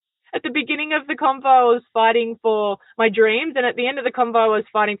at the beginning of the convo, I was fighting for my dreams, and at the end of the convo, I was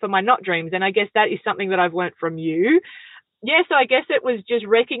fighting for my not dreams. And I guess that is something that I've learned from you. Yeah, so I guess it was just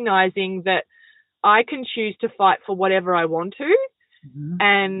recognizing that I can choose to fight for whatever I want to. Mm-hmm.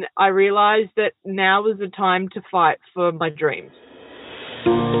 And I realized that now was the time to fight for my dreams.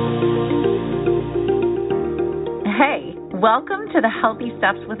 Hey, welcome to the Healthy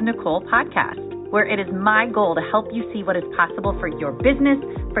Steps with Nicole podcast, where it is my goal to help you see what is possible for your business,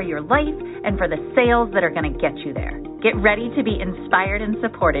 for your life, and for the sales that are going to get you there. Get ready to be inspired and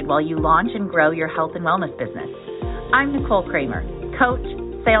supported while you launch and grow your health and wellness business. I'm Nicole Kramer, coach,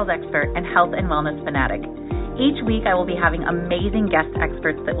 sales expert, and health and wellness fanatic. Each week, I will be having amazing guest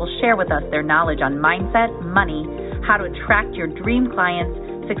experts that will share with us their knowledge on mindset, money, how to attract your dream clients,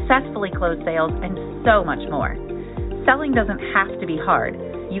 successfully close sales, and so much more. Selling doesn't have to be hard.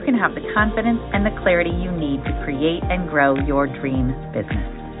 You can have the confidence and the clarity you need to create and grow your dream business.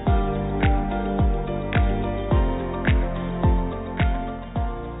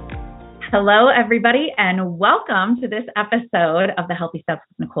 Hello, everybody, and welcome to this episode of the Healthy Steps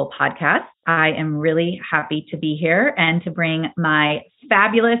with Nicole podcast. I am really happy to be here and to bring my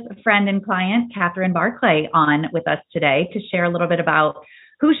fabulous friend and client, Catherine Barclay, on with us today to share a little bit about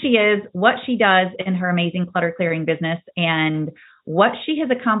who she is, what she does in her amazing clutter clearing business, and what she has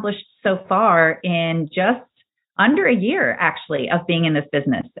accomplished so far in just under a year, actually, of being in this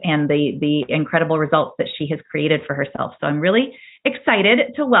business and the incredible results that she has created for herself. So I'm really excited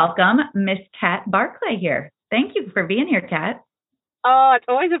to welcome Miss Cat Barclay here. Thank you for being here, Cat. Oh, it's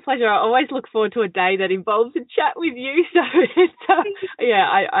always a pleasure. I always look forward to a day that involves a chat with you. So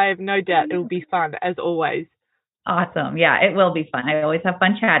yeah, I have no doubt it'll be fun, as always. Awesome. Yeah, it will be fun. I always have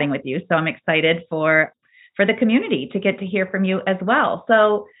fun chatting with you. So I'm excited for the community to get to hear from you as well.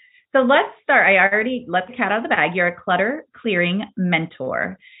 So let's start. I already let the cat out of the bag. You're a clutter clearing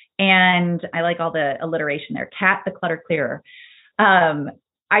mentor. And I like all the alliteration there. Cat, the clutter clearer.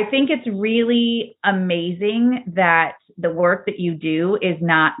 I think it's really amazing that the work that you do is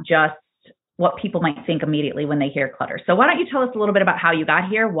not just what people might think immediately when they hear clutter. So why don't you tell us a little bit about how you got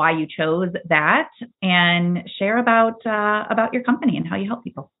here, why you chose that, and share about your company and how you help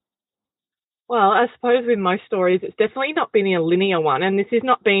people. Well, I suppose with most stories, it's definitely not been a linear one. And this has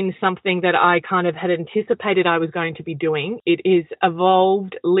not been something that I kind of had anticipated I was going to be doing. It is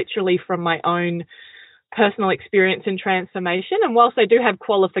evolved literally from my own personal experience and transformation. And whilst I do have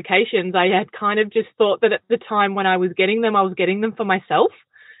qualifications, I had kind of just thought that at the time when I was getting them for myself,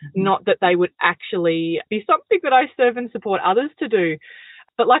 not that they would actually be something that I serve and support others to do.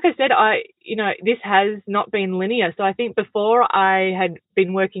 But like I said, this has not been linear. So I think before I had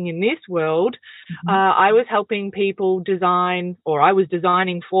been working in this world, I was helping people design, or I was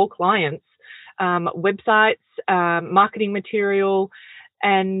designing for clients, websites, marketing material.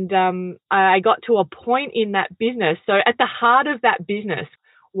 And I got to a point in that business. So at the heart of that business,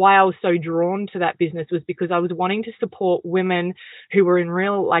 why I was so drawn to that business was because I was wanting to support women who were in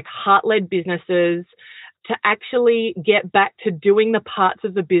real, heart-led businesses to actually get back to doing the parts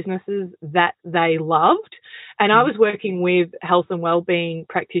of the businesses that they loved. And I was working with health and wellbeing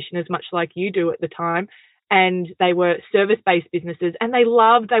practitioners, much like you do at the time. And they were service-based businesses, and they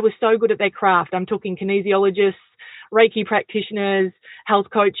were so good at their craft. I'm talking kinesiologists, Reiki practitioners, health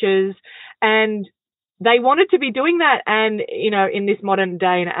coaches, and they wanted to be doing that. And, in this modern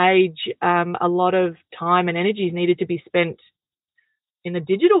day and age, a lot of time and energy needed to be spent in the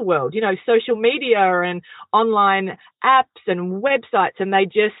digital world, social media and online apps and websites. And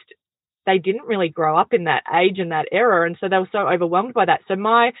they didn't really grow up in that age and that era. And so they were so overwhelmed by that. So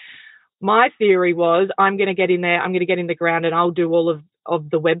my theory was, I'm going to get in there, I'm going to get in the ground, and I'll do all of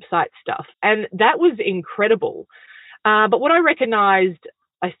the website stuff. And that was incredible. But what I recognized,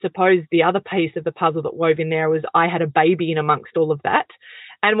 I suppose the other piece of the puzzle that wove in there was I had a baby in amongst all of that.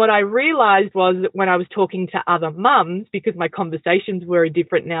 And what I realized was that when I was talking to other mums, because my conversations were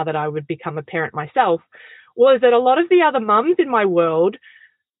different now that I would become a parent myself, was that a lot of the other mums in my world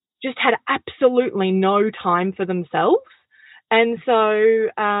just had absolutely no time for themselves. And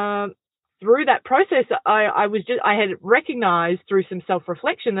so through that process, I had recognized through some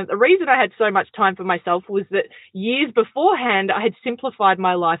self-reflection that the reason I had so much time for myself was that years beforehand, I had simplified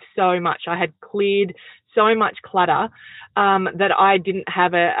my life so much. I had cleared so much clutter that I didn't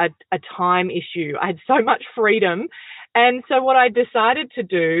have a time issue. I had so much freedom. And so what I decided to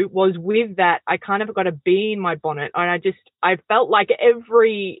do was, with that, I kind of got a bee in my bonnet. And I felt like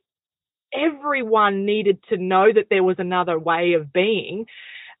everyone needed to know that there was another way of being.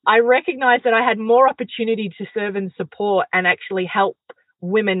 I recognized that I had more opportunity to serve and support and actually help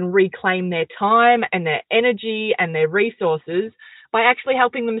women reclaim their time and their energy and their resources by actually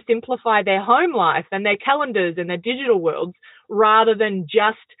helping them simplify their home life and their calendars and their digital worlds rather than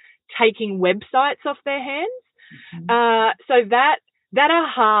just taking websites off their hands. So that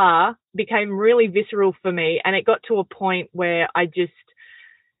aha became really visceral for me, and it got to a point where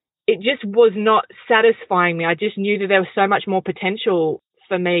it just was not satisfying me. I just knew that there was so much more potential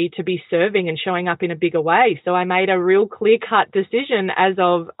for me to be serving and showing up in a bigger way. So I made a real clear-cut decision as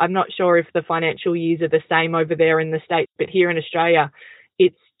of, I'm not sure if the financial years are the same over there in the States, but here in Australia,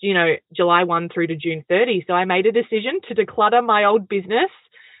 it's, July 1 through to June 30. So I made a decision to declutter my old business.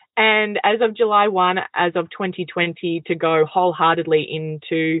 And as of July 1, as of 2020, to go wholeheartedly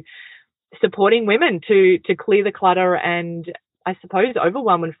into supporting women to clear the clutter and, I suppose,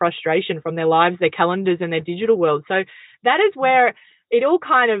 overwhelm and frustration from their lives, their calendars and their digital world. So that is where it all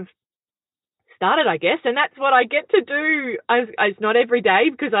kind of started, I guess. And that's what I get to do. It's not every day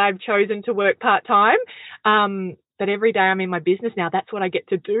because I've chosen to work part-time. But every day I'm in my business now, that's what I get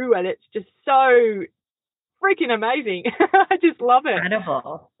to do. And it's just so freaking amazing. I just love it.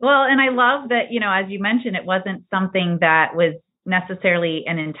 Incredible. Well, and I love that, as you mentioned, it wasn't something that was necessarily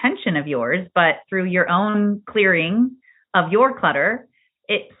an intention of yours, but through your own clearing of your clutter,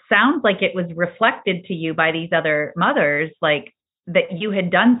 it sounds like it was reflected to you by these other mothers, like that you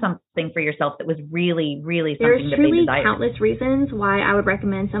had done something for yourself that was really, really something that they desired. There's truly countless reasons why I would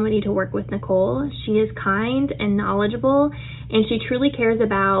recommend somebody to work with Nicole. She is kind and knowledgeable, and she truly cares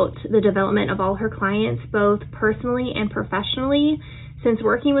about the development of all her clients, both personally and professionally. Since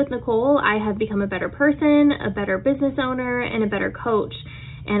working with Nicole, I have become a better person, a better business owner, and a better coach.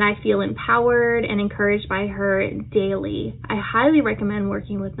 And I feel empowered and encouraged by her daily. I highly recommend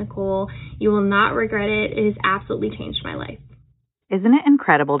working with Nicole. You will not regret it. It has absolutely changed my life. Isn't it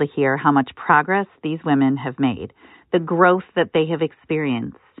incredible to hear how much progress these women have made, the growth that they have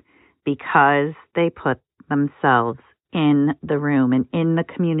experienced because they put themselves in the room and in the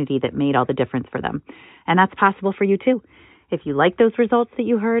community that made all the difference for them? And that's possible for you too. If you like those results that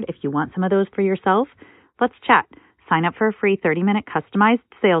you heard, if you want some of those for yourself, let's chat. Sign up for a free 30-minute customized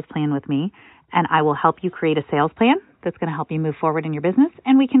sales plan with me, and I will help you create a sales plan that's going to help you move forward in your business,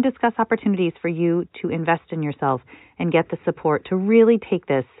 and we can discuss opportunities for you to invest in yourself and get the support to really take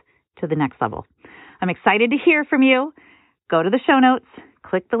this to the next level. I'm excited to hear from you. Go to the show notes,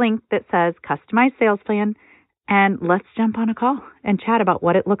 click the link that says Customized Sales Plan, and let's jump on a call and chat about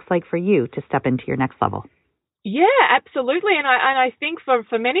what it looks like for you to step into your next level. Yeah, absolutely. And I think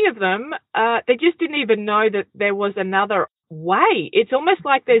for many of them, they just didn't even know that there was another way. It's almost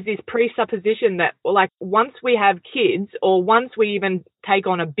like there's this presupposition that, like, once we have kids or once we even take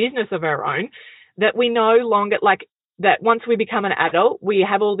on a business of our own, that we no longer, like, that once we become an adult, we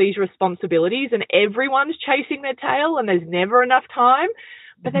have all these responsibilities and everyone's chasing their tail and there's never enough time.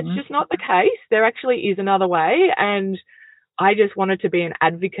 But that's just not the case. There actually is another way. And I just wanted to be an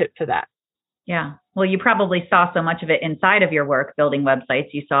advocate for that. Yeah. Well, you probably saw so much of it inside of your work building websites.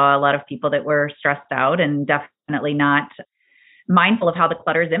 You saw a lot of people that were stressed out and definitely not mindful of how the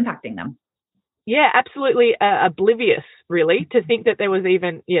clutter is impacting them. Yeah, absolutely oblivious, really, to think that there was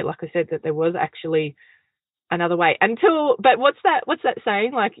even, like I said, that there was actually another way. But what's that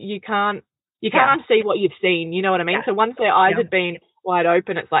saying? Like, you can't unsee what you've seen. You know what I mean? Yeah. So once their eyes had been wide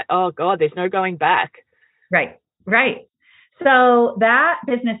open, it's like, oh God, there's no going back. Right. So that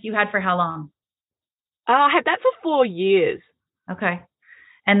business you had for how long? I had that for 4 years. Okay.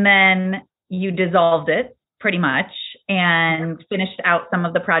 And then you dissolved it pretty much and finished out some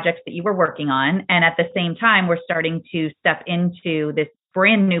of the projects that you were working on. And at the same time, we're starting to step into this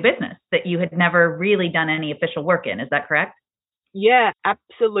brand new business that you had never really done any official work in. Is that correct? Yeah,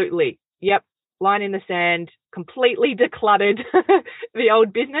 absolutely. Yep. Line in the sand, completely decluttered the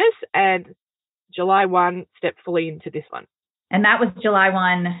old business, and July 1, stepped fully into this one. And that was July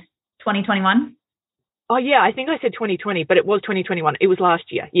 1, 2021? Oh, yeah. I think I said 2020, but it was 2021. It was last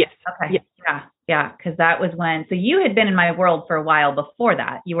year. Yes. Okay. Yeah. Because that was when, so you had been in my world for a while before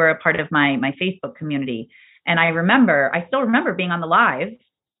that. You were a part of my Facebook community. And I still remember being on the live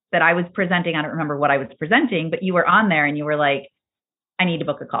that I was presenting. I don't remember what I was presenting, but you were on there and you were like, I need to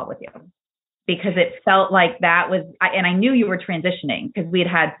book a call with you. Because it felt like that was, and I knew you were transitioning because we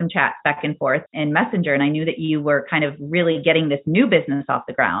had some chats back and forth in Messenger. And I knew that you were kind of really getting this new business off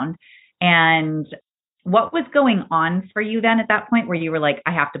the ground. And what was going on for you then at that point where you were like,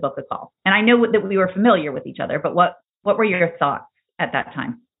 I have to book a call? And I know that we were familiar with each other, but what were your thoughts at that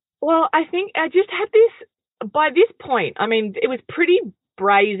time? Well, I think I just had this, by this point, I mean, it was pretty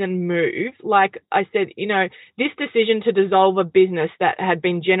brazen move. Like I said, you know, this decision to dissolve a business that had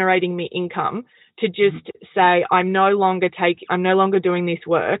been generating me income, to just say, I'm no longer doing this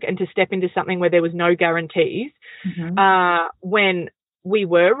work, and to step into something where there was no guarantees, when we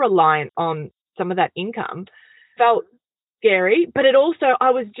were reliant on some of that income, felt scary. But it also,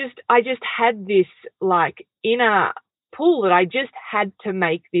 I just had this like inner pull that I just had to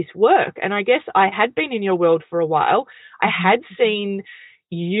make this work. And I guess I had been in your world for a while. I had seen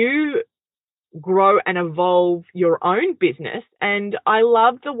you grow and evolve your own business. And I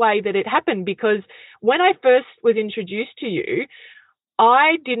love the way that it happened, because when I first was introduced to you,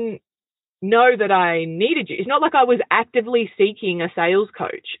 I didn't know that I needed you. It's not like I was actively seeking a sales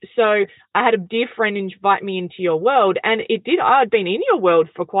coach. So I had a dear friend invite me into your world, and I'd been in your world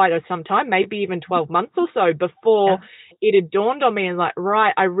for quite some time, maybe even 12 months or so, before it had dawned on me, and like,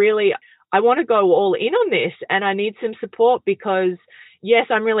 right, I want to go all in on this, and I need some support, because yes,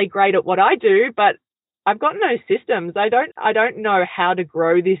 I'm really great at what I do, but I've got no systems. I don't know how to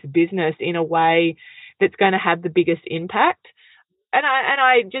grow this business in a way that's going to have the biggest impact. And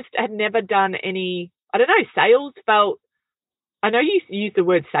I just had never done any, I don't know, sales felt, I know you used the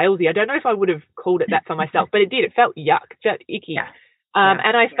word salesy. I don't know if I would have called it that for myself, but it did. It felt yuck, just icky. Yeah.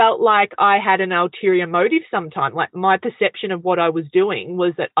 And I felt like I had an ulterior motive sometimes. Like my perception of what I was doing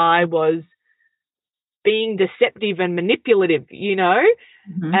was that I was being deceptive and manipulative, you know,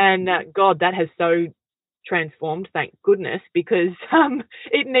 and God, that has so transformed, thank goodness, because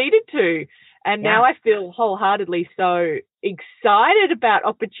it needed to. And now I feel wholeheartedly so excited about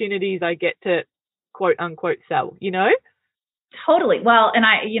opportunities I get to quote unquote sell, you know? Totally. Well, and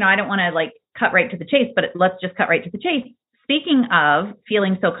I don't want to like cut right to the chase, but let's just cut right to the chase. Speaking of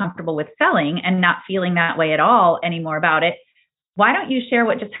feeling so comfortable with selling and not feeling that way at all anymore about it, why don't you share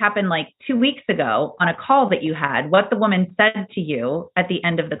what just happened like 2 weeks ago on a call that you had, what the woman said to you at the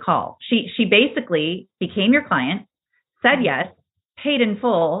end of the call? She basically became your client, said yes, paid in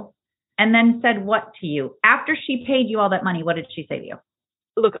full, and then said what to you? After she paid you all that money, what did she say to you?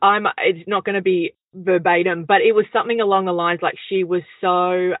 Look, it's not going to be verbatim, but it was something along the lines like she was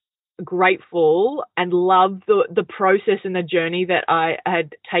so grateful and loved the process and the journey that I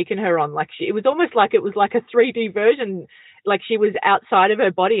had taken her on. Like it was almost like it was like a 3D version. Like she was outside of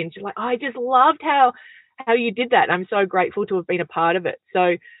her body, and she's like, I just loved how you did that. I'm so grateful to have been a part of it.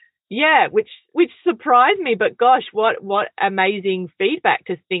 So yeah, which surprised me, but gosh, what amazing feedback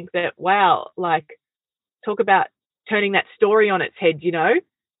to think that, wow, like talk about turning that story on its head, you know?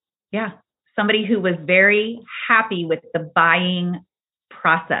 Yeah. Somebody who was very happy with the buying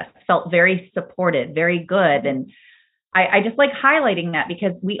process, felt very supported, very good. And I just like highlighting that,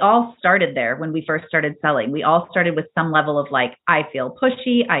 because we all started there when we first started selling. We all started with some level of like, I feel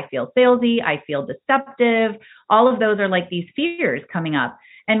pushy, I feel salesy, I feel deceptive. All of those are like these fears coming up.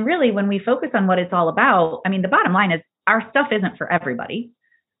 And really, when we focus on what it's all about, I mean, the bottom line is our stuff isn't for everybody.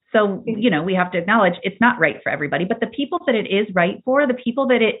 So, you know, we have to acknowledge it's not right for everybody, but the people that it is right for, the people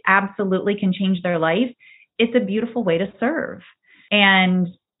that it absolutely can change their life, it's a beautiful way to serve. And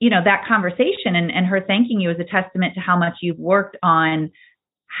you know, that conversation and her thanking you is a testament to how much you've worked on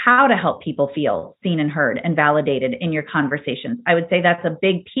how to help people feel seen and heard and validated in your conversations. I would say that's a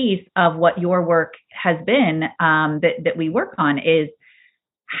big piece of what your work has been, that we work on, is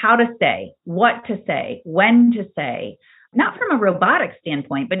how to say, what to say, when to say, not from a robotic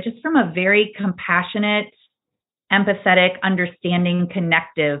standpoint, but just from a very compassionate, empathetic, understanding,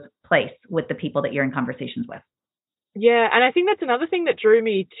 connective place with the people that you're in conversations with. Yeah, and I think that's another thing that drew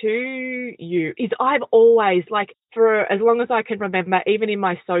me to you is I've always, like, for as long as I can remember, even in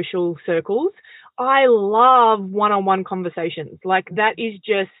my social circles, I love one-on-one conversations. Like, that is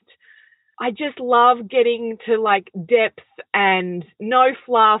just, I just love getting to, like, depth and no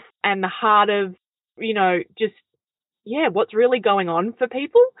fluff and the heart of, you know, just, yeah, what's really going on for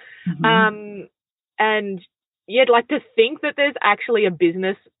people. And, yeah, like to think that there's actually a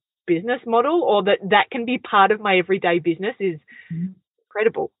business model, or that can be part of my everyday business, is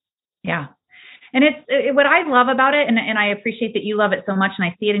incredible. Yeah. And it's what I love about it, and I appreciate that you love it so much, and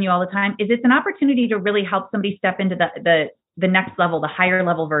I see it in you all the time, is it's an opportunity to really help somebody step into the next level, the higher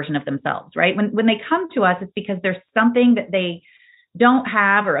level version of themselves, right? When they come to us, it's because there's something that they don't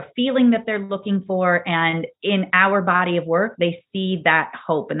have, or a feeling that they're looking for, and in our body of work, they see that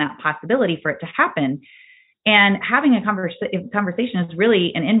hope and that possibility for it to happen. And having a conversation is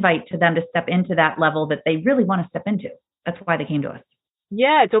really an invite to them to step into that level that they really want to step into. That's why they came to us.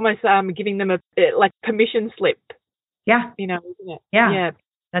 Yeah, it's almost giving them a like permission slip. Yeah. You know, isn't it? Yeah.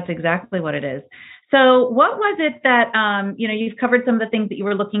 That's exactly what it is. So what was it that, you've covered some of the things that you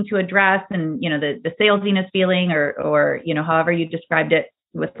were looking to address and, the salesiness feeling or, however you described it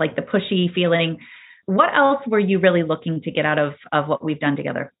with like the pushy feeling. What else were you really looking to get out of what we've done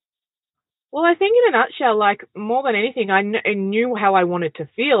together? Well, I think in a nutshell, like more than anything, I knew how I wanted to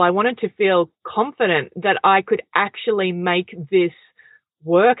feel. I wanted to feel confident that I could actually make this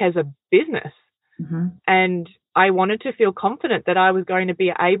work as a business. Mm-hmm. And I wanted to feel confident that I was going to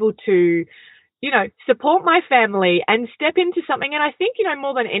be able to, support my family and step into something. And I think,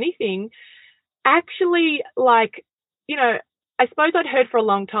 more than anything, actually I suppose I'd heard for a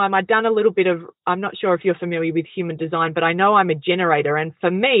long time, I'd done a little bit of, I'm not sure if you're familiar with human design, but I know I'm a generator. And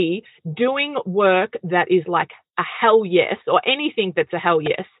for me, doing work that is like a hell yes, or anything that's a hell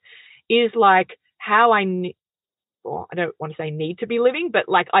yes, is like how I don't want to say need to be living, but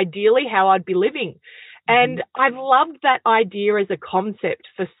like ideally how I'd be living. Mm-hmm. And I've loved that idea as a concept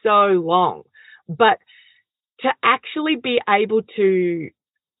for so long. But to actually be able to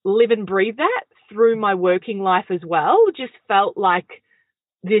live and breathe that through my working life as well just felt like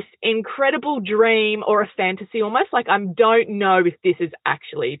this incredible dream or a fantasy almost. Like I don't know if this is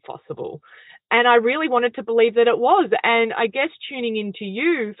actually possible. And I really wanted to believe that it was. And I guess tuning into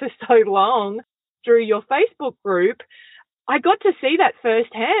you for so long through your Facebook group, I got to see that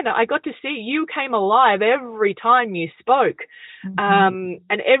firsthand. I got to see you came alive every time you spoke, and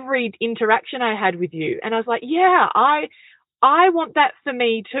every interaction I had with you. And I was like, yeah, I want that for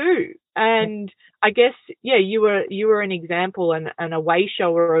me too. And I guess, you were an example and a way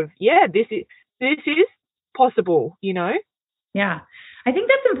shower of, this is possible, Yeah. I think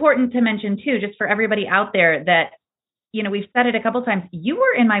that's important to mention too, just for everybody out there that, we've said it a couple of times. You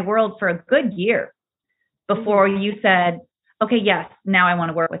were in my world for a good year before you said, okay, yes, now I want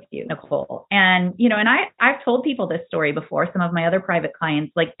to work with you, Nicole. And, and I've told people this story before, some of my other private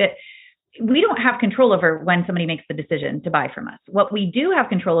clients, like that we don't have control over when somebody makes the decision to buy from us. What we do have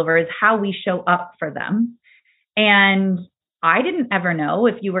control over is how we show up for them. And I didn't ever know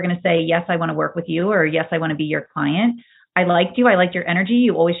if you were going to say, yes, I want to work with you, or yes, I want to be your client. I liked you. I liked your energy.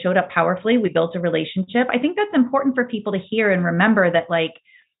 You always showed up powerfully. We built a relationship. I think that's important for people to hear and remember that,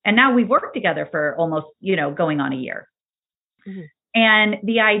 and now we've worked together for almost, going on a year. Mm-hmm. And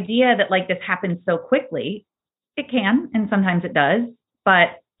the idea that this happens so quickly, it can, and sometimes it does.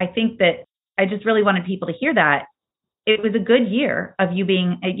 But I think that I just really wanted people to hear that it was a good year of you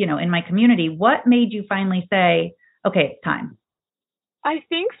being, in my community. What made you finally say, okay, it's time? I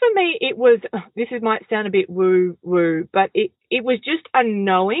think for me, it was, might sound a bit woo-woo, but it was just a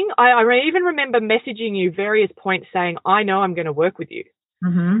knowing. I even remember messaging you various points saying, I know I'm going to work with you.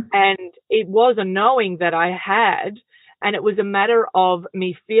 Mm-hmm. And it was a knowing that I had, and it was a matter of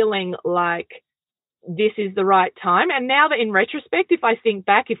me feeling like this is the right time. And now that in retrospect, if I think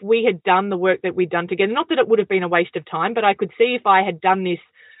back, if we had done the work that we'd done together, not that it would have been a waste of time, but I could see if I had done this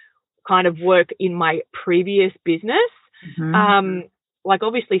kind of work in my previous business,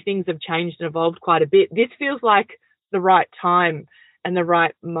 obviously things have changed and evolved quite a bit. This feels like the right time and the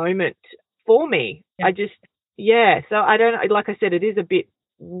right moment for me. Yeah. So I don't, like I said, it is a bit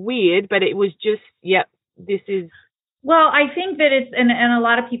weird, but it was just, this is. Well, I think that it's, and a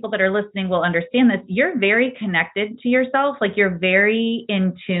lot of people that are listening will understand this. You're very connected to yourself. You're very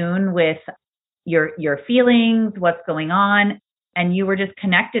in tune with your feelings, what's going on. And you were just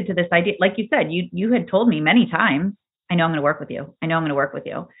connected to this idea. Like you said, you had told me many times, I know I'm going to work with you. I know I'm going to work with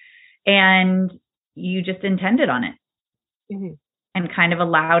you. And you just intended on it. Mm-hmm. And kind of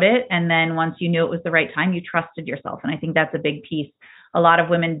allowed it. And then once you knew it was the right time, you trusted yourself. And I think that's a big piece. A lot of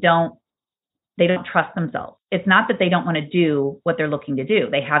women don't trust themselves. It's not that they don't want to do what they're looking to do.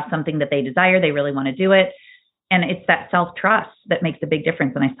 They have something that they desire. They really want to do it. And it's that self-trust that makes a big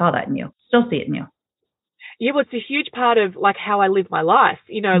difference. And I saw that in you. Still see it in you. Yeah, well, it's a huge part of how I live my life.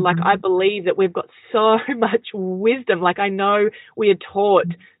 I believe that we've got so much wisdom. I know we are taught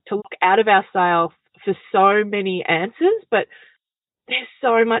to look out of ourselves for so many answers, but there's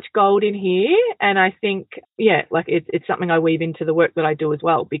so much gold in here. And I think, it's something I weave into the work that I do as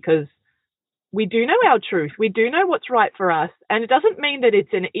well, because we do know our truth. We do know what's right for us. And it doesn't mean that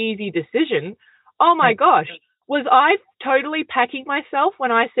it's an easy decision. Oh my gosh. Was I totally packing myself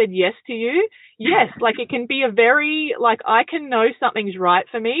when I said yes to you? Yes. It can be a very, I can know something's right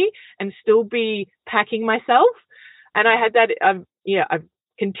for me and still be packing myself. And I had that, I've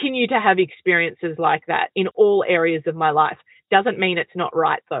continued to have experiences like that in all areas of my life. Doesn't mean it's not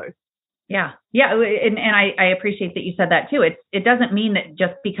right though. Yeah. Yeah. And I appreciate that you said that too. It doesn't mean that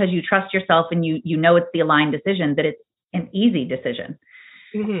just because you trust yourself and you know it's the aligned decision, that it's an easy decision.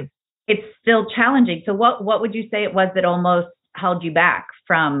 Mm-hmm. It's still challenging. So what would you say it was that almost held you back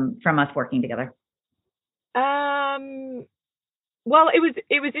from us working together? Well, it was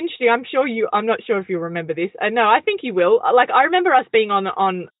interesting. I'm not sure if you'll remember this. No, I think you will. Like, I remember us being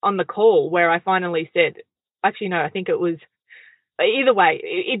on the call where I finally said, actually, no, I think it was either way.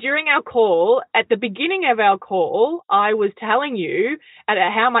 During our call, at the beginning of our call, I was telling you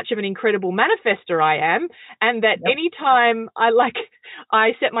how much of an incredible manifestor I am, and that anytime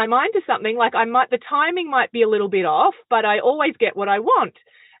I set my mind to something, like the timing might be a little bit off, but I always get what I want.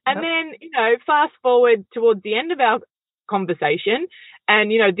 And then, fast forward towards the end of our conversation,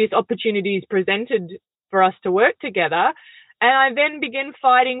 and this opportunity is presented for us to work together, and I then begin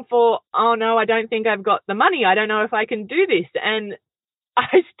fighting for, oh no, I don't think I've got the money, I don't know if I can do this. And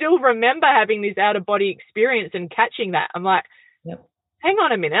I still remember having this out of body experience and catching that. I'm like, hang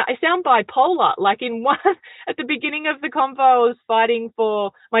on a minute, I sound bipolar. Like, at the beginning of the convo, I was fighting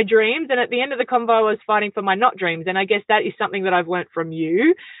for my dreams, and at the end of the convo, I was fighting for my not dreams. And I guess that is something that I've learned from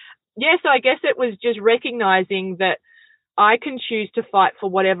you. Yeah, so I guess it was just recognizing that I can choose to fight for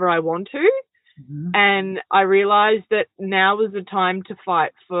whatever I want to. Mm-hmm. And I realized that now was the time to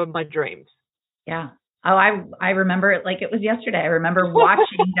fight for my dreams. Yeah. Oh, I remember it like it was yesterday. I remember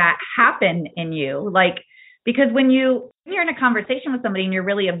watching that happen in you. Like, because when you're in a conversation with somebody and you're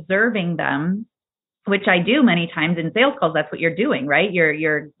really observing them, which I do many times in sales calls, that's what you're doing, right?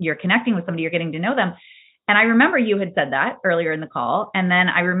 You're connecting with somebody, you're getting to know them. And I remember you had said that earlier in the call. And then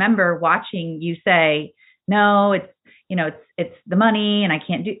I remember watching you say, no, it's the money and I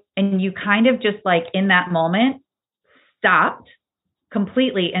can't do, and you kind of just like in that moment stopped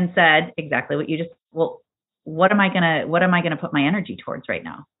completely and said exactly what you just, well, what am I going to put my energy towards right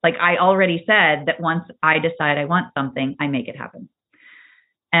now? Like, I already said that once I decide I want something, I make it happen.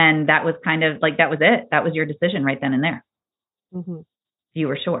 And that was kind of like, that was it. That was your decision right then and there. Mm-hmm. You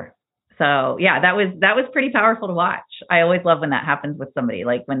were sure. So yeah, that was pretty powerful to watch. I always love when that happens with somebody,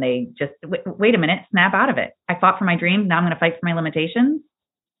 like when they just, wait a minute, snap out of it. I fought for my dreams. Now I'm going to fight for my limitations.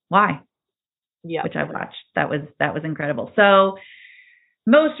 Why? Yeah. Which I watched. That was incredible. So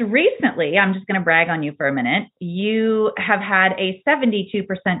most recently, I'm just going to brag on you for a minute. You have had a 72%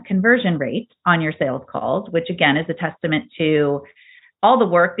 conversion rate on your sales calls, which again is a testament to all the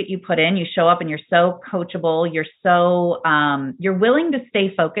work that you put in. You show up and you're so coachable. You're so, you're willing to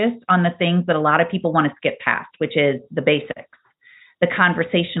stay focused on the things that a lot of people want to skip past, which is the basics, the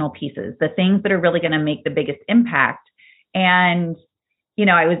conversational pieces, the things that are really going to make the biggest impact. And,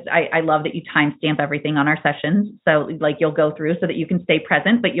 I love that you timestamp everything on our sessions. So like you'll go through so that you can stay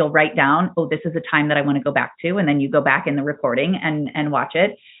present, but you'll write down, oh, this is a time that I want to go back to. And then you go back in the recording and watch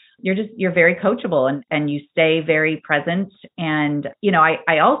it. You're very coachable and you stay very present. And,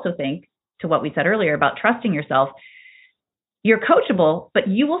 I also think, to what we said earlier about trusting yourself, you're coachable, but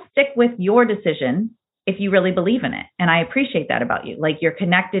you will stick with your decision if you really believe in it. And I appreciate that about you. Like, you're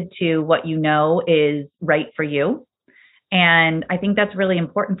connected to what you know is right for you. And I think that's really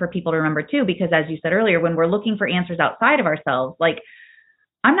important for people to remember too, because as you said earlier, when we're looking for answers outside of ourselves, like,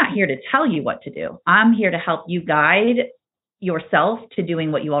 I'm not here to tell you what to do. I'm here to help you guide yourself to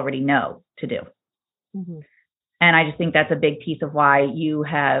doing what you already know to do. Mm-hmm. And I just think that's a big piece of why you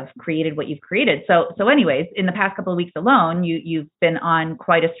have created what you've created. So anyways, in the past couple of weeks alone, you've been on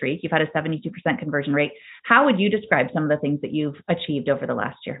quite a streak. You've had a 72% conversion rate. How would you describe some of the things that you've achieved over the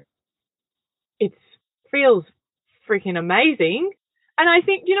last year? It feels freaking amazing. And I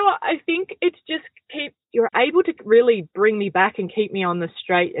think, I think it's just you're able to really bring me back and keep me on the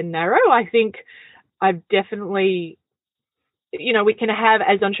straight and narrow. I think I've definitely, we can have,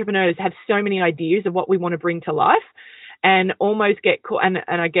 as entrepreneurs, have so many ideas of what we want to bring to life and almost get caught. And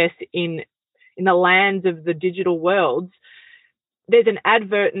I guess in the lands of the digital worlds, there's an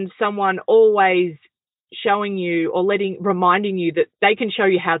advert and someone always showing you or reminding you that they can show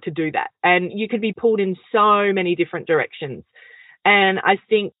you how to do that. And you could be pulled in so many different directions. And I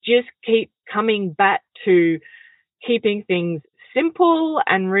think just keep coming back to keeping things simple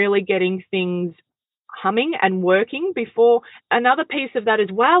and really getting things humming and working before. Another piece of that as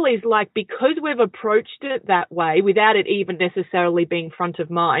well is, like, because we've approached it that way without it even necessarily being front of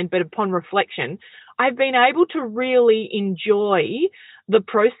mind, but upon reflection, I've been able to really enjoy the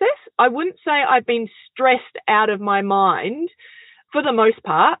process. I wouldn't say I've been stressed out of my mind for the most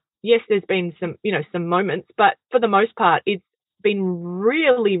part. Yes, there's been some moments, but for the most part, it's been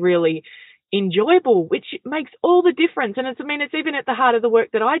really, really enjoyable, which makes all the difference. And it's even at the heart of the work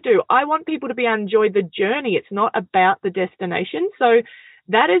that I do. I want people to be able to enjoy the journey. It's not about the destination. So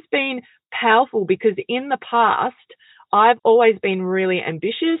that has been powerful, because in the past, I've always been really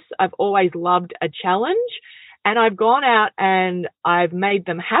ambitious. I've always loved a challenge, and I've gone out and I've made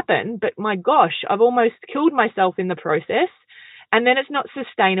them happen. But my gosh, I've almost killed myself in the process, and then it's not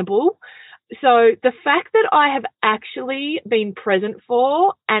sustainable. So the fact that I have actually been present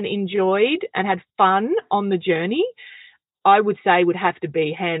for and enjoyed and had fun on the journey, I would say would have to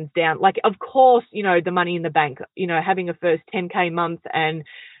be hands down. Like, of course, the money in the bank, having a first 10K month, and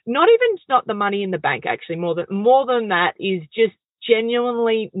not the money in the bank, actually, more than that is just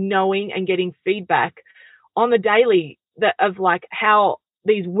genuinely knowing and getting feedback on the daily of like how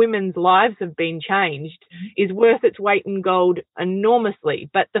these women's lives have been changed is worth its weight in gold enormously.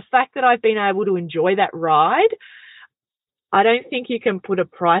 But the fact that I've been able to enjoy that ride, I don't think you can put a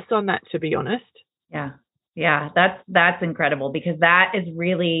price on that, to be honest. Yeah, that's incredible, because that is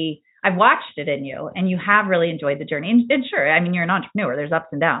really, I've watched it in you, and you have really enjoyed the journey. And sure, I mean, you're an entrepreneur. There's ups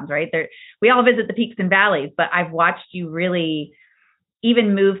and downs, right? We all visit the peaks and valleys, but I've watched you really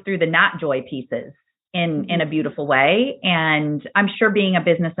even move through the not joy pieces in a beautiful way. And I'm sure being a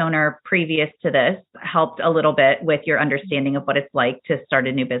business owner previous to this helped a little bit with your understanding of what it's like to start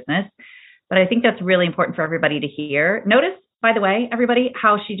a new business. But I think that's really important for everybody to hear. Notice, by the way, everybody,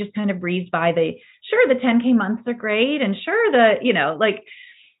 how she just kind of breezed by the 10K months are great. And sure,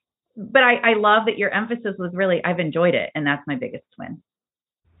 but I love that your emphasis was really, I've enjoyed it. And that's my biggest win.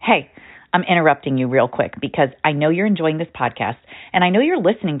 Hey, I'm interrupting you real quick because I know you're enjoying this podcast, and I know you're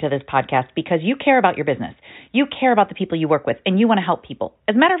listening to this podcast because you care about your business. You care about the people you work with, and you want to help people.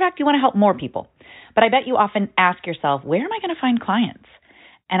 As a matter of fact, you want to help more people. But I bet you often ask yourself, where am I going to find clients?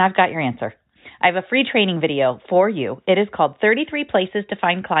 And I've got your answer. I have a free training video for you. It is called 33 Places to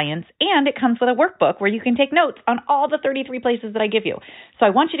Find Clients, and it comes with a workbook where you can take notes on all the 33 places that I give you. So I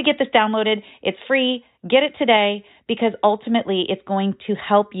want you to get this downloaded. It's free. Get it today, because ultimately it's going to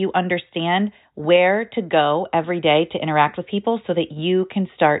help you understand where to go every day to interact with people so that you can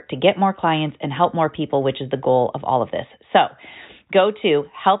start to get more clients and help more people, which is the goal of all of this. So go to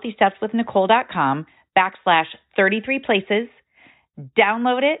healthystepswithnicole.com/33 places,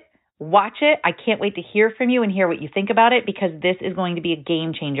 download it, watch it. I can't wait to hear from you and hear what you think about it, because this is going to be a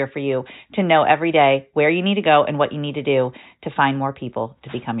game changer for you to know every day where you need to go and what you need to do to find more people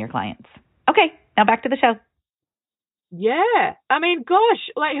to become your clients. Okay, now back to the show. Yeah. I mean, gosh,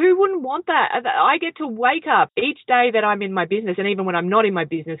 like who wouldn't want that? I get to wake up each day that I'm in my business, and even when I'm not in my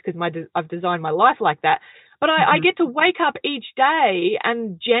business, because I've designed my life like that. But I get to wake up each day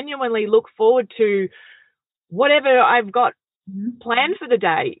and genuinely look forward to whatever I've got planned for the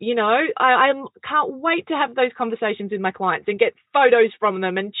day. I can't wait to have those conversations with my clients and get photos from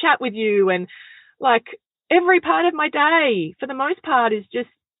them and chat with you. And like every part of my day, for the most part, is just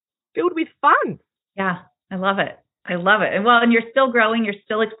filled with fun. Yeah, I love it. And well, and you're still growing, you're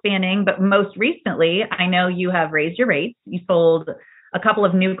still expanding, but most recently, I know you have raised your rates. You sold a couple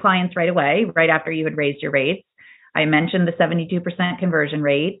of new clients right away, right after you had raised your rates. I mentioned the 72% conversion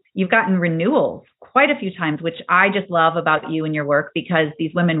rate. You've gotten renewals quite a few times, which I just love about you and your work, because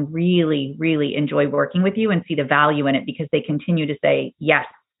these women really, really enjoy working with you and see the value in it, because they continue to say yes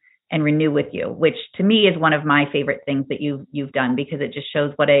and renew with you, which to me is one of my favorite things that you've done, because it just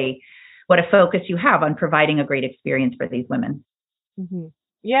shows what a focus you have on providing a great experience for these women. Mm-hmm.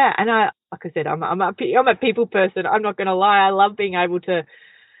 Yeah, and like I said, I'm a people person. I'm not going to lie. I love being able to.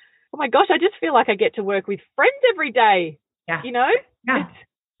 Oh my gosh, I just feel like I get to work with friends every day. Yeah. Yeah.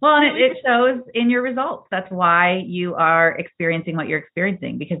 Well, and it shows in your results. That's why you are experiencing what you're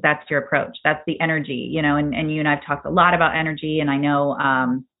experiencing, because that's your approach. That's the energy, and you and I've talked a lot about energy, and I know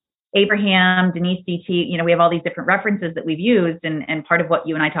Abraham, Denise DT, we have all these different references that we've used, and part of what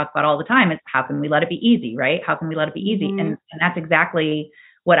you and I talk about all the time is how can we let it be easy, right? How can we let it be easy? Mm-hmm. And that's exactly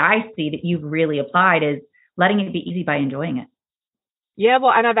what I see that you've really applied, is letting it be easy by enjoying it. Yeah,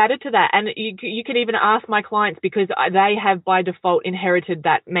 well, and I've added to that. And you can even ask my clients, because they have by default inherited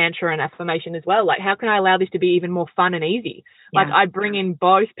that mantra and affirmation as well. Like, how can I allow this to be even more fun and easy? Yeah. Like, I bring in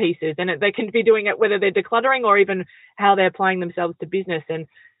both pieces, and they can be doing it whether they're decluttering or even how they're applying themselves to business. And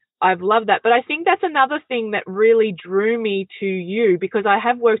I've loved that. But I think that's another thing that really drew me to you, because I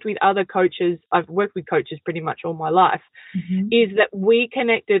have worked with other coaches. I've worked with coaches pretty much all my life, is that we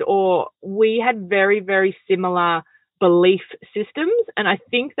connected, or we had very, very similar belief systems. And I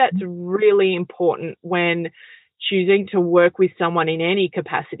think that's really important when choosing to work with someone in any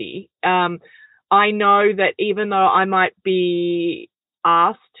capacity. I know that even though I might be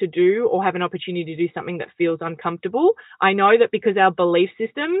asked to do or have an opportunity to do something that feels uncomfortable, I know that because our belief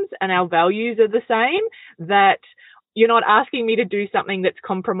systems and our values are the same, that you're not asking me to do something that's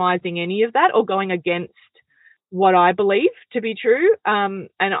compromising any of that or going against what I believe to be true. And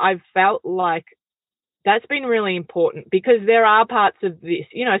I've felt like that's been really important, because there are parts of this,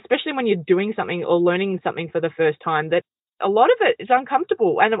 especially when you're doing something or learning something for the first time, that a lot of it is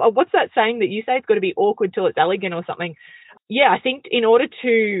uncomfortable. And what's that saying that you say? It's got to be awkward till it's elegant or something. Yeah, I think in order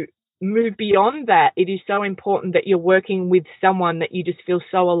to move beyond that, it is so important that you're working with someone that you just feel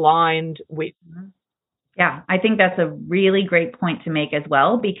so aligned with. Yeah, I think that's a really great point to make as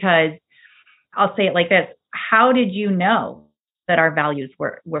well, because I'll say it like this. How did you know that our values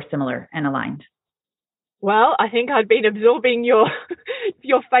were similar and aligned? Well, I think I'd been absorbing your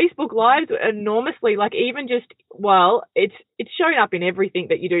Facebook lives enormously. Like even just, well, it's showing up in everything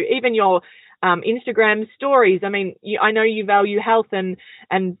that you do, even your Instagram stories. I mean, I know you value health and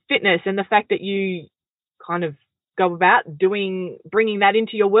fitness, and the fact that you kind of go about bringing that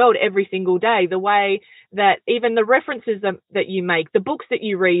into your world every single day, the way that even the references that you make, the books that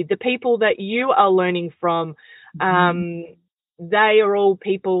you read, the people that you are learning from, they are all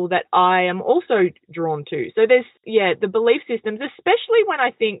people that I am also drawn to. So there's, the belief systems, especially when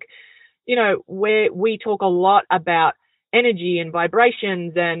I think, where we talk a lot about energy and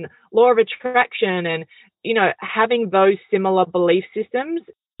vibrations and law of attraction and, having those similar belief systems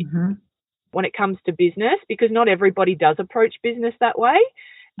when it comes to business, because not everybody does approach business that way,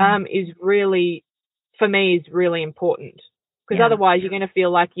 is really, for me, is really important. Because otherwise you're going to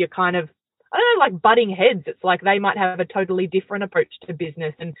feel like you're kind of, I don't know, like butting heads. It's like they might have a totally different approach to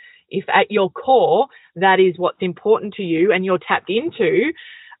business. And if at your core, that is what's important to you and you're tapped into,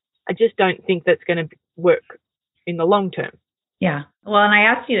 I just don't think that's going to work in the long term. Yeah. Well, and I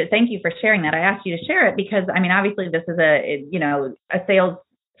asked you to, thank you for sharing that. I asked you to share it because, I mean, obviously this is a sales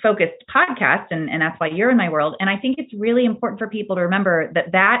focused podcast, and that's why you're in my world. And I think it's really important for people to remember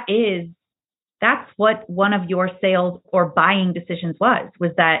that's what one of your sales or buying decisions was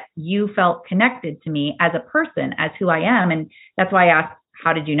that you felt connected to me as a person, as who I am. And that's why I asked,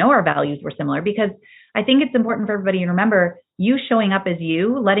 how did you know our values were similar? Because I think it's important for everybody to remember you showing up as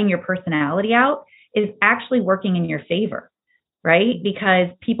you, letting your personality out is actually working in your favor, right? Because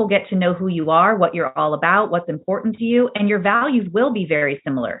people get to know who you are, what you're all about, what's important to you, and your values will be very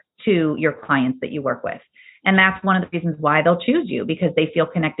similar to your clients that you work with. And that's one of the reasons why they'll choose you, because they feel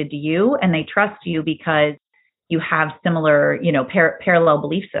connected to you and they trust you because you have similar, parallel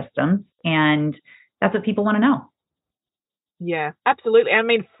belief systems. And that's what people want to know. Yeah, absolutely. I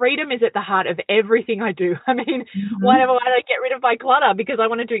mean, freedom is at the heart of everything I do. I mean, whenever I get rid of my clutter, because I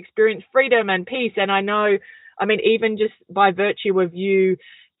wanted to experience freedom and peace. And I know, I mean, even just by virtue of you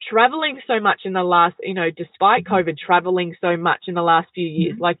traveling so much in the last, despite COVID, traveling so much in the last few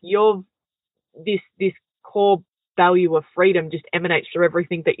years, like this core value of freedom just emanates through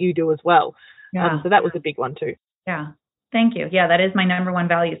everything that you do as well. So that was a big one too. Yeah. Thank you. Yeah, that is my number one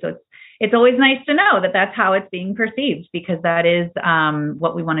value. So it's always nice to know that that's how it's being perceived, because that is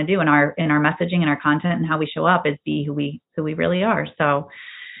what we want to do in our messaging and our content and how we show up is be who we really are. So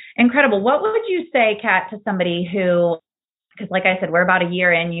incredible. What would you say, Kat, to somebody who, because like I said, we're about a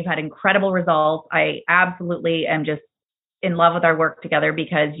year in, you've had incredible results. I absolutely am just in love with our work together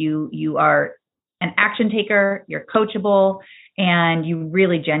because you are an action taker, you're coachable, and you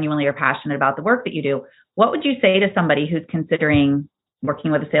really genuinely are passionate about the work that you do. What would you say to somebody who's considering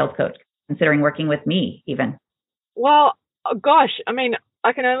working with a sales coach, considering working with me even? Well, gosh, I mean,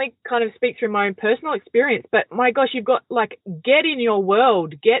 I can only kind of speak through my own personal experience, but my gosh, you've got get in your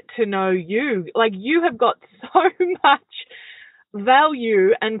world, get to know you. Like you have got so much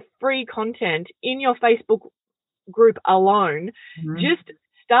value and free content in your Facebook group alone. Just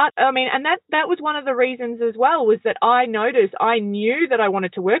start. I mean, and that was one of the reasons as well, was that I knew that I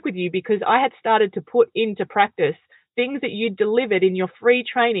wanted to work with you because I had started to put into practice things that you delivered in your free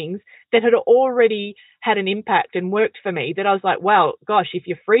trainings that had already had an impact and worked for me, that I was like, wow, gosh, if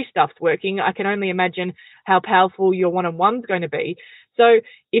your free stuff's working, I can only imagine how powerful your one-on-one's going to be. So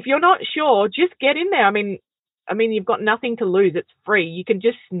if you're not sure, just get in there. I mean, you've got nothing to lose. It's free. You can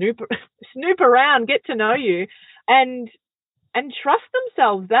just snoop around, get to know you, and trust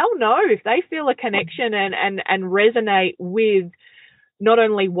themselves. They'll know if they feel a connection and resonate with not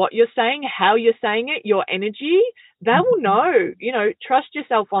only what you're saying, how you're saying it, your energy. They will know, trust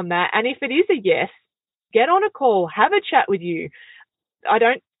yourself on that. And if it is a yes, get on a call, have a chat with you. I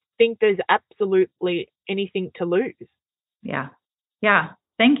don't think there's absolutely anything to lose. Yeah. Yeah.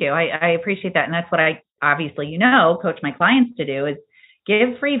 Thank you. I appreciate that. And that's what I obviously, coach my clients to do is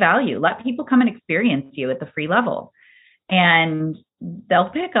give free value. Let people come and experience you at the free level. And they'll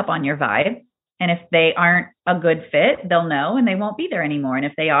pick up on your vibe. And if they aren't a good fit, they'll know and they won't be there anymore. And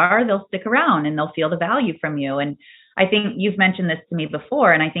if they are, they'll stick around and they'll feel the value from you. And I think you've mentioned this to me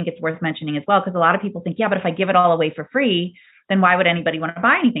before, and I think it's worth mentioning as well, because a lot of people think, yeah, but if I give it all away for free, then why would anybody want to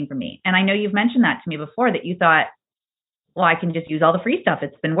buy anything from me? And I know you've mentioned that to me before, that you thought, well, I can just use all the free stuff.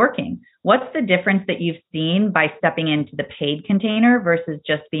 It's been working. What's the difference that you've seen by stepping into the paid container versus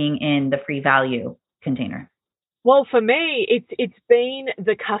just being in the free value container? Well, for me, it's been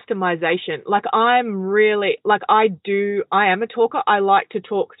the customization. Like I'm really like I am a talker. I like to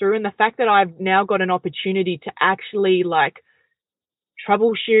talk through, and the fact that I've now got an opportunity to actually like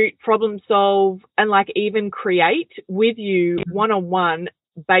troubleshoot, problem solve, and like even create with you one-on-one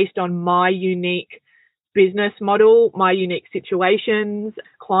based on my unique business model, my unique situations,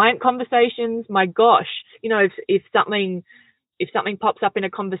 client conversations. My gosh, you know, if something pops up in a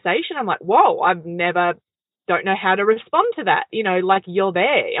conversation, I'm like, whoa, don't know how to respond to that. You know, like you're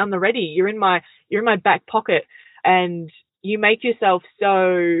there on the ready. You're in my back pocket, and you make yourself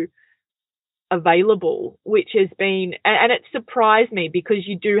so available, which has been, and it surprised me because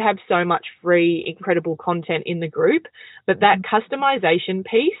you do have so much free, incredible content in the group, but that customization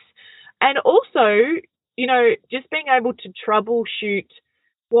piece, and also, you know, just being able to troubleshoot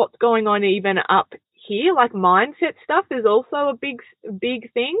what's going on even up here, like mindset stuff is also a big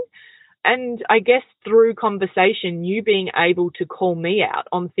thing. And I guess through conversation, you being able to call me out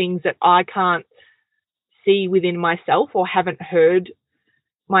on things that I can't see within myself or haven't heard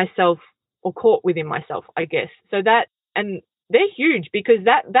myself or caught within myself, I guess. So that, and they're huge because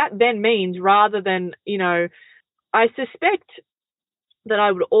that then means rather than, you know, I suspect that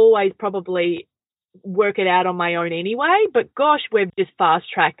I would always probably work it out on my own anyway, but gosh, we've just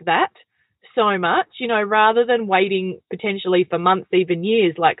fast-tracked that so much, you know, rather than waiting potentially for months, even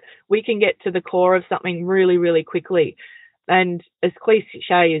years, like we can get to the core of something really, really quickly. And as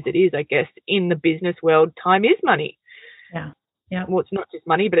cliche as it is, I guess, in the business world, time is money. Yeah. Yeah. Well, it's not just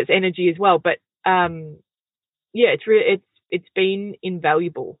money, but it's energy as well. But yeah, it's been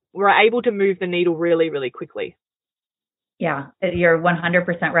invaluable. We're able to move the needle really, really quickly. Yeah, you're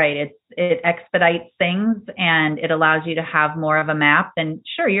 100% right. It expedites things and it allows you to have more of a map. And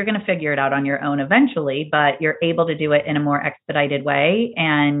sure, you're going to figure it out on your own eventually, but you're able to do it in a more expedited way.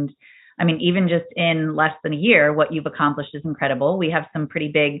 And I mean, even just in less than a year, what you've accomplished is incredible. We have some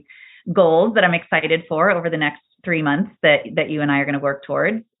pretty big goals that I'm excited for over the next 3 months that you and I are going to work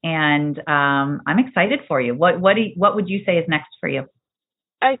towards. And I'm excited for you. What would you say is next for you?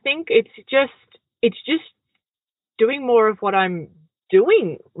 I think it's just doing more of what I'm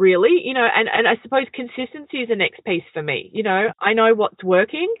doing, really, you know, and I suppose consistency is the next piece for me. You know, I know what's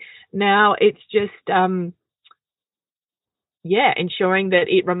working. Now it's just, ensuring that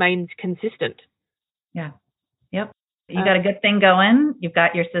it remains consistent. Yeah. Yep. You got a good thing going. You've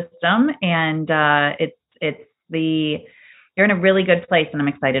got your system, and you're in a really good place, and I'm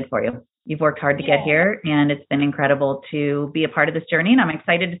excited for you. You've worked hard to get here, and it's been incredible to be a part of this journey, and I'm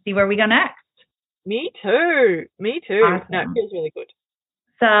excited to see where we go next. Me too. Awesome. No, it feels really good.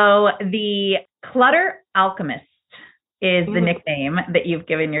 So the Clutter Alchemist is the nickname that you've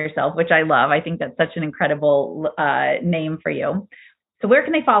given yourself, which I love. I think that's such an incredible name for you. So where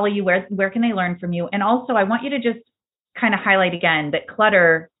can they follow you? Where can they learn from you? And also, I want you to just kind of highlight again that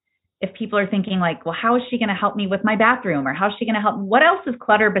clutter, if people are thinking like, well, how is she going to help me with my bathroom? Or how is she going to help? What else is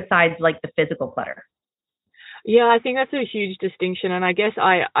clutter besides like the physical clutter? Yeah, I think that's a huge distinction. And I guess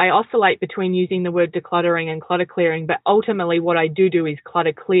I oscillate between using the word decluttering and clutter clearing, but ultimately what I do is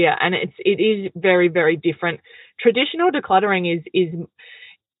clutter clear. And it is very, very different. Traditional decluttering is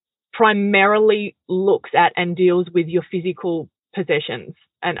primarily looks at and deals with your physical possessions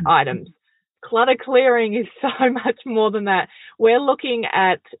and items. Clutter clearing is so much more than that. We're looking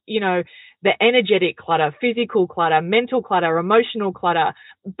at, you know, the energetic clutter, physical clutter, mental clutter, emotional clutter,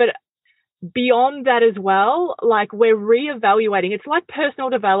 but beyond that as well, like we're reevaluating. It's like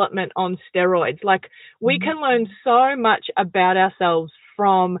personal development on steroids. Like we can learn so much about ourselves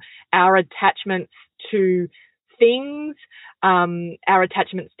from our attachments to things, our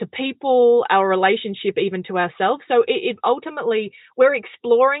attachments to people, our relationship even to ourselves. So it ultimately, we're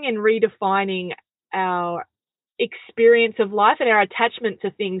exploring and redefining our experience of life and our attachment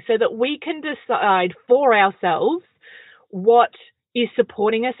to things so that we can decide for ourselves what is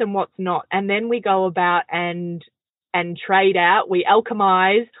supporting us and what's not. And then we go about and trade out, we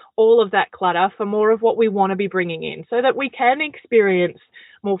alchemize all of that clutter for more of what we want to be bringing in so that we can experience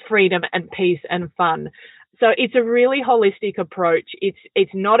more freedom and peace and fun. So it's a really holistic approach.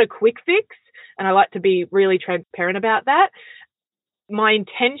 It's not a quick fix, and I like to be really transparent about that. My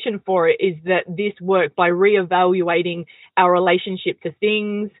intention for it is that this work, by reevaluating our relationship to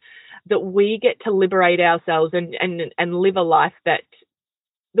things, that we get to liberate ourselves and live a life that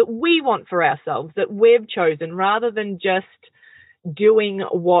we want for ourselves, that we've chosen, rather than just doing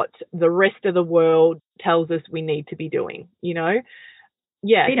what the rest of the world tells us we need to be doing, you know?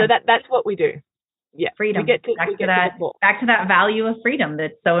 Yeah, freedom. So that's what we do. Yeah, freedom. Back to that value of freedom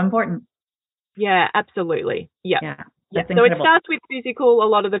that's so important. Yeah, absolutely. Yeah. Yeah. So it starts with physical a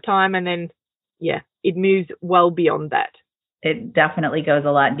lot of the time, and then, it moves well beyond that. It definitely goes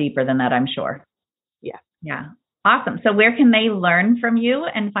a lot deeper than that, I'm sure. Yeah. Yeah. Awesome. So where can they learn from you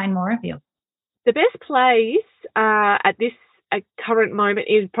and find more of you? The best place at this current moment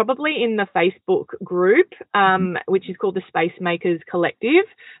is probably in the Facebook group, which is called the Space Makers Collective.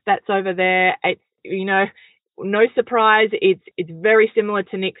 That's over there. It's, no surprise, it's very similar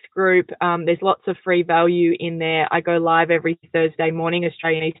to Nick's group. There's lots of free value in there. I go live every Thursday morning,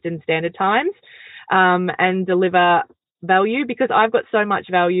 Australian Eastern Standard Times, and deliver value because I've got so much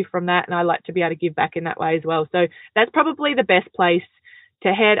value from that, and I like to be able to give back in that way as well. So that's probably the best place to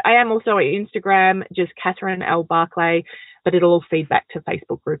head. I am also on Instagram, just Catherine L. Barclay, but it'll all feed back to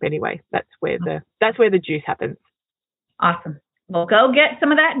Facebook group anyway. That's where the juice happens. Awesome. Well, go get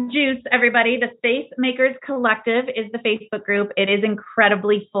some of that juice, everybody. The Space Makers Collective is the Facebook group. It is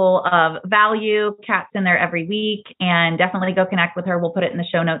incredibly full of value. Kat's in there every week, and definitely go connect with her. We'll put it in the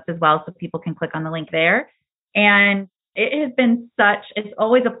show notes as well so people can click on the link there. And it has been it's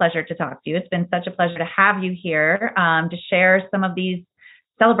always a pleasure to talk to you. It's been such a pleasure to have you here to share some of these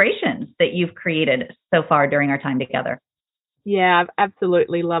celebrations that you've created so far during our time together. Yeah, I've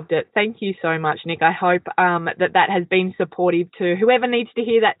absolutely loved it. Thank you so much, Nick. I hope that has been supportive to whoever needs to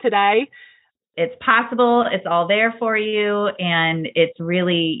hear that today. It's possible. It's all there for you. And it's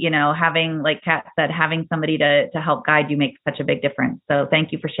really, having, like Kat said, having somebody to help guide you makes such a big difference. So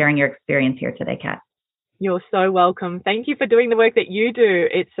thank you for sharing your experience here today, Kat. You're so welcome. Thank you for doing the work that you do.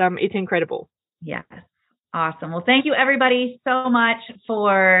 It's incredible. Yes. Awesome. Well, thank you everybody so much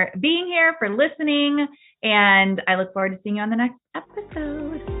for being here, for listening, and I look forward to seeing you on the next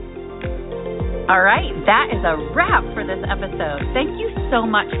episode. All right, that is a wrap for this episode. Thank you so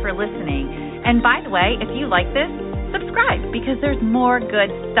much for listening. And by the way, if you like this, subscribe because there's more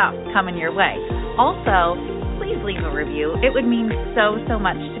good stuff coming your way. Also, please leave a review. It would mean so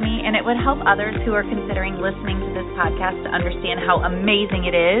much to me, and it would help others who are considering listening to this podcast to understand how amazing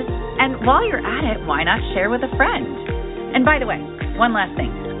it is. And while you're at it, why not share with a friend? And by the way, one last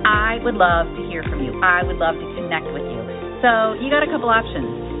thing. I would love to hear from you. I would love to connect with you. So you got a couple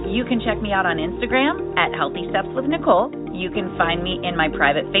options. You can check me out on Instagram at Healthy Steps with Nicole. You can find me in my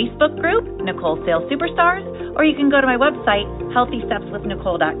private Facebook group, Nicole Sales Superstars, or you can go to my website,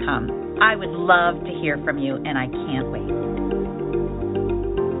 healthystepswithnicole.com. I would love to hear from you, and I can't wait.